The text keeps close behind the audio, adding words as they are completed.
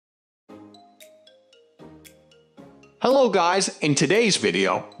Hello guys, in today's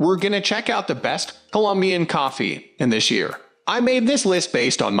video, we're gonna check out the best Colombian coffee in this year. I made this list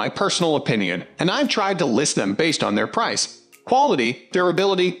based on my personal opinion, and I've tried to list them based on their price, quality,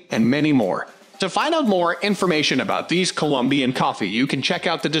 durability, and many more. To find out more information about these Colombian coffee, you can check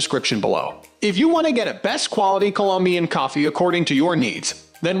out the description below. If you want to get a best quality Colombian coffee according to your needs,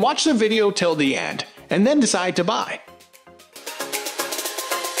 then watch the video till the end, and then decide to buy.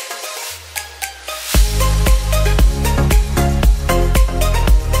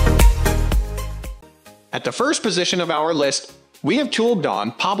 At the first position of our list, we have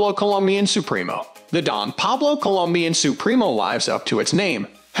Don Pablo Colombian Supremo. The Don Pablo Colombian Supremo lives up to its name,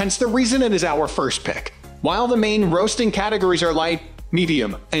 hence the reason it is our first pick. While the main roasting categories are light,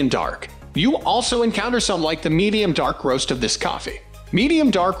 medium, and dark, you also encounter some like the medium dark roast of this coffee. Medium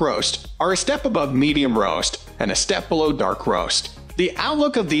dark roast are a step above medium roast and a step below dark roast. The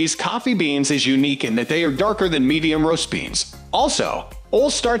outlook of these coffee beans is unique in that they are darker than medium roast beans. Also, oil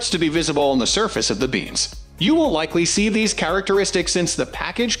starts to be visible on the surface of the beans. You will likely see these characteristics since the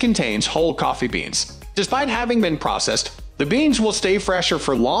package contains whole coffee beans. Despite having been processed, the beans will stay fresher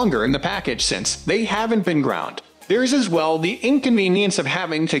for longer in the package since they haven't been ground. There is as well the inconvenience of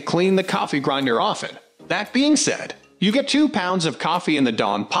having to clean the coffee grinder often. That being said, you get 2 pounds of coffee in the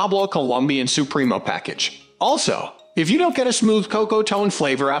Don Pablo Colombian Supremo package. Also, if you don't get a smooth cocoa tone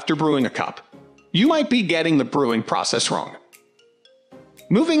flavor after brewing a cup, you might be getting the brewing process wrong.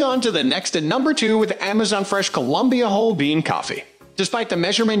 Moving on to the next at number 2 with Amazon Fresh Colombia Whole Bean Coffee. Despite the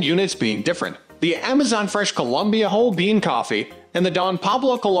measurement units being different, the Amazon Fresh Colombia Whole Bean Coffee and the Don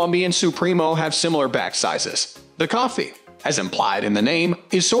Pablo Colombian Supremo have similar bag sizes. The coffee, as implied in the name,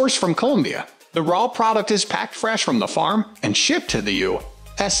 is sourced from Colombia. The raw product is packed fresh from the farm and shipped to the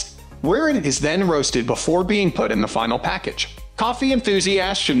U.S., where it is then roasted before being put in the final package. Coffee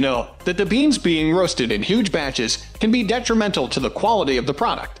enthusiasts should know that the beans being roasted in huge batches can be detrimental to the quality of the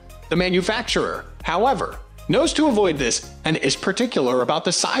product. The manufacturer, however, knows to avoid this and is particular about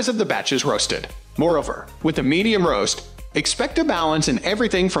the size of the batches roasted. Moreover, with a medium roast, expect a balance in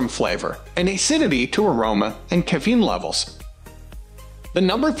everything from flavor and acidity to aroma and caffeine levels. The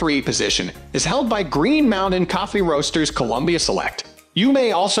number 3 position is held by Green Mountain Coffee Roasters Colombia Select. You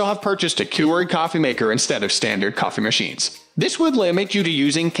may also have purchased a Keurig coffee maker instead of standard coffee machines. This would limit you to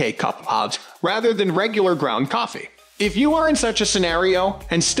using K-cup pods rather than regular ground coffee. If you are in such a scenario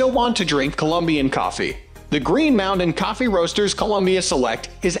and still want to drink Colombian coffee, the Green Mountain Coffee Roasters Colombia Select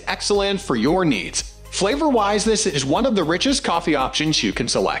is excellent for your needs. Flavor-wise, this is one of the richest coffee options you can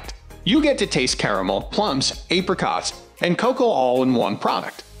select. You get to taste caramel, plums, apricots, and cocoa all in one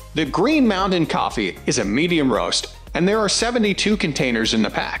product. The Green Mountain Coffee is a medium roast, and there are 72 containers in the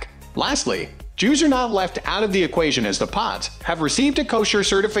pack. Lastly, Jews are not left out of the equation as the pods have received a kosher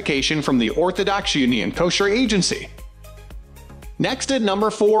certification from the Orthodox Union Kosher Agency. Next at number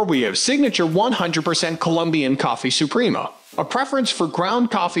 4 we have Signature 100% Colombian Coffee Supremo. A preference for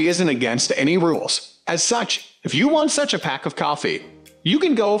ground coffee isn't against any rules. As such, if you want such a pack of coffee, you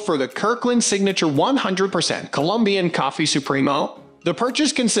can go for the Kirkland Signature 100% Colombian Coffee Supremo. The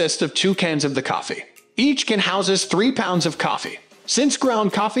purchase consists of 2 cans of the coffee. Each can houses 3 pounds of coffee. Since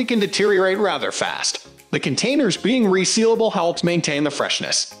ground coffee can deteriorate rather fast, the containers being resealable helps maintain the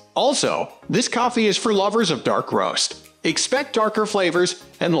freshness. Also, this coffee is for lovers of dark roast. Expect darker flavors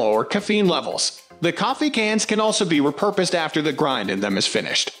and lower caffeine levels. The coffee cans can also be repurposed after the grind in them is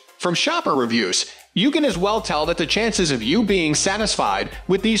finished. From shopper reviews, you can as well tell that the chances of you being satisfied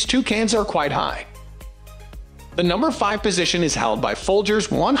with these 2 cans are quite high. The number 5 position is held by Folgers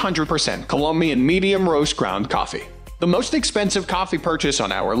 100% Colombian Medium Roast Ground Coffee. The most expensive coffee purchase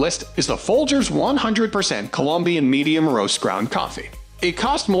on our list is the Folgers 100% Colombian Medium Roast Ground Coffee. It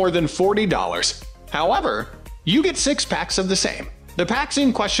costs more than $40. However, you get 6 packs of the same. The packs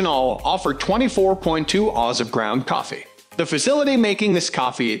in question all offer 24.2 oz of ground coffee. The facility making this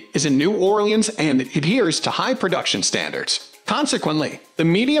coffee is in New Orleans and adheres to high production standards. Consequently, the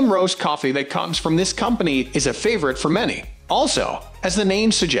medium roast coffee that comes from this company is a favorite for many. Also, as the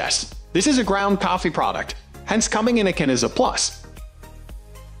name suggests, this is a ground coffee product, hence coming in a can is a plus.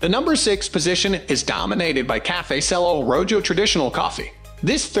 The number 6 position is dominated by Café Sello Rojo Traditional Coffee.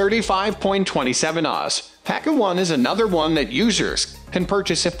 This 35.27 oz pack of 1 is another one that users can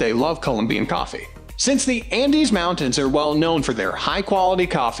purchase if they love Colombian coffee. Since the Andes Mountains are well known for their high-quality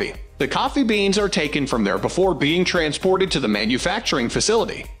coffee, the coffee beans are taken from there before being transported to the manufacturing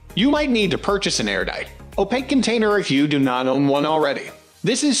facility. You might need to purchase an airtight, opaque container if you do not own one already.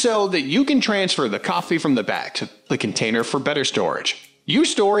 This is so that you can transfer the coffee from the bag to the container for better storage. You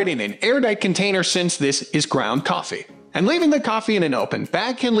store it in an airtight container since this is ground coffee, and leaving the coffee in an open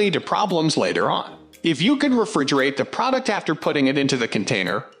bag can lead to problems later on. If you can refrigerate the product after putting it into the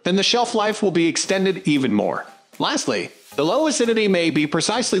container, then the shelf life will be extended even more. Lastly, the low acidity may be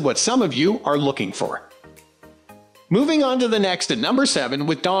precisely what some of you are looking for. Moving on to the next at number 7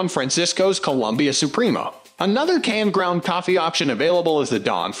 with Don Francisco's Colombia Supremo. Another canned ground coffee option available is the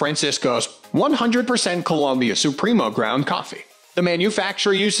Don Francisco's 100% Colombia Supremo ground coffee. The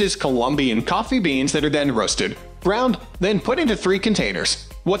manufacturer uses Colombian coffee beans that are then roasted, ground, then put into 3 containers.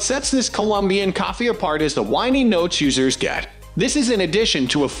 What sets this Colombian coffee apart is the winey notes users get. This is in addition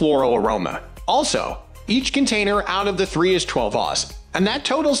to a floral aroma. Also, each container out of the 3 is 12 Aus, and that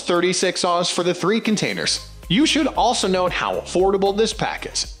totals 36 Aus for the 3 containers. You should also note how affordable this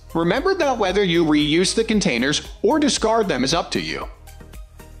pack is. Remember that whether you reuse the containers or discard them is up to you.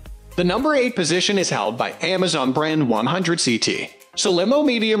 The number 8 position is held by Amazon brand 100CT Sello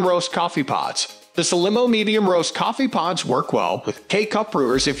Medium Roast Coffee Pods. The Sello Medium Roast Coffee Pods work well with K-Cup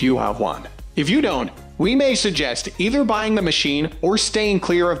brewers if you have one. If you don't, we may suggest either buying the machine or staying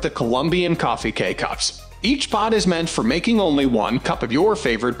clear of the Colombian Coffee K-Cups. Each pod is meant for making only 1 cup of your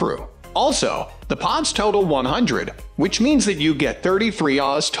favorite brew. Also, the pods total 100, which means that you get 33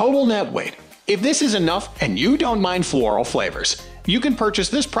 Aus total net weight. If this is enough and you don't mind floral flavors, you can purchase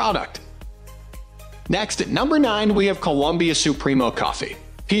this product. Next, at number 9, we have Colombia Supremo Coffee.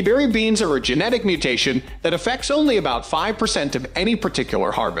 Peaberry beans are a genetic mutation that affects only about 5% of any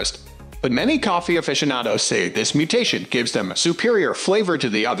particular harvest. But many coffee aficionados say this mutation gives them a superior flavor to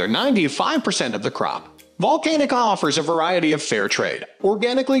the other 95% of the crop. Volcanica offers a variety of fair trade,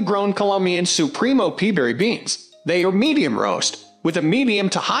 organically grown Colombian Supremo peaberry beans. They are medium roast, with a medium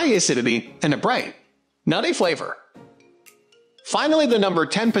to high acidity and a bright, nutty flavor. Finally, the number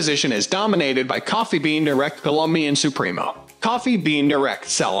 10 position is dominated by Coffee Bean Direct Colombian Supremo. Coffee Bean Direct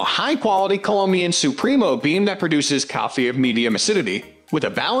sell a high-quality Colombian Supremo bean that produces coffee of medium acidity, with a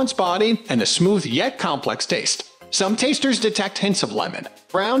balanced body and a smooth yet complex taste. Some tasters detect hints of lemon,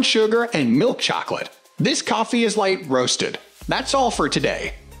 brown sugar, and milk chocolate. This coffee is light roasted. That's all for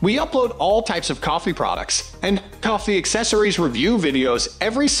today. We upload all types of coffee products and coffee accessories review videos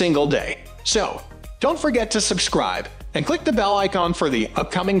every single day. So, don't forget to subscribe and click the bell icon for the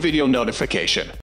upcoming video notification.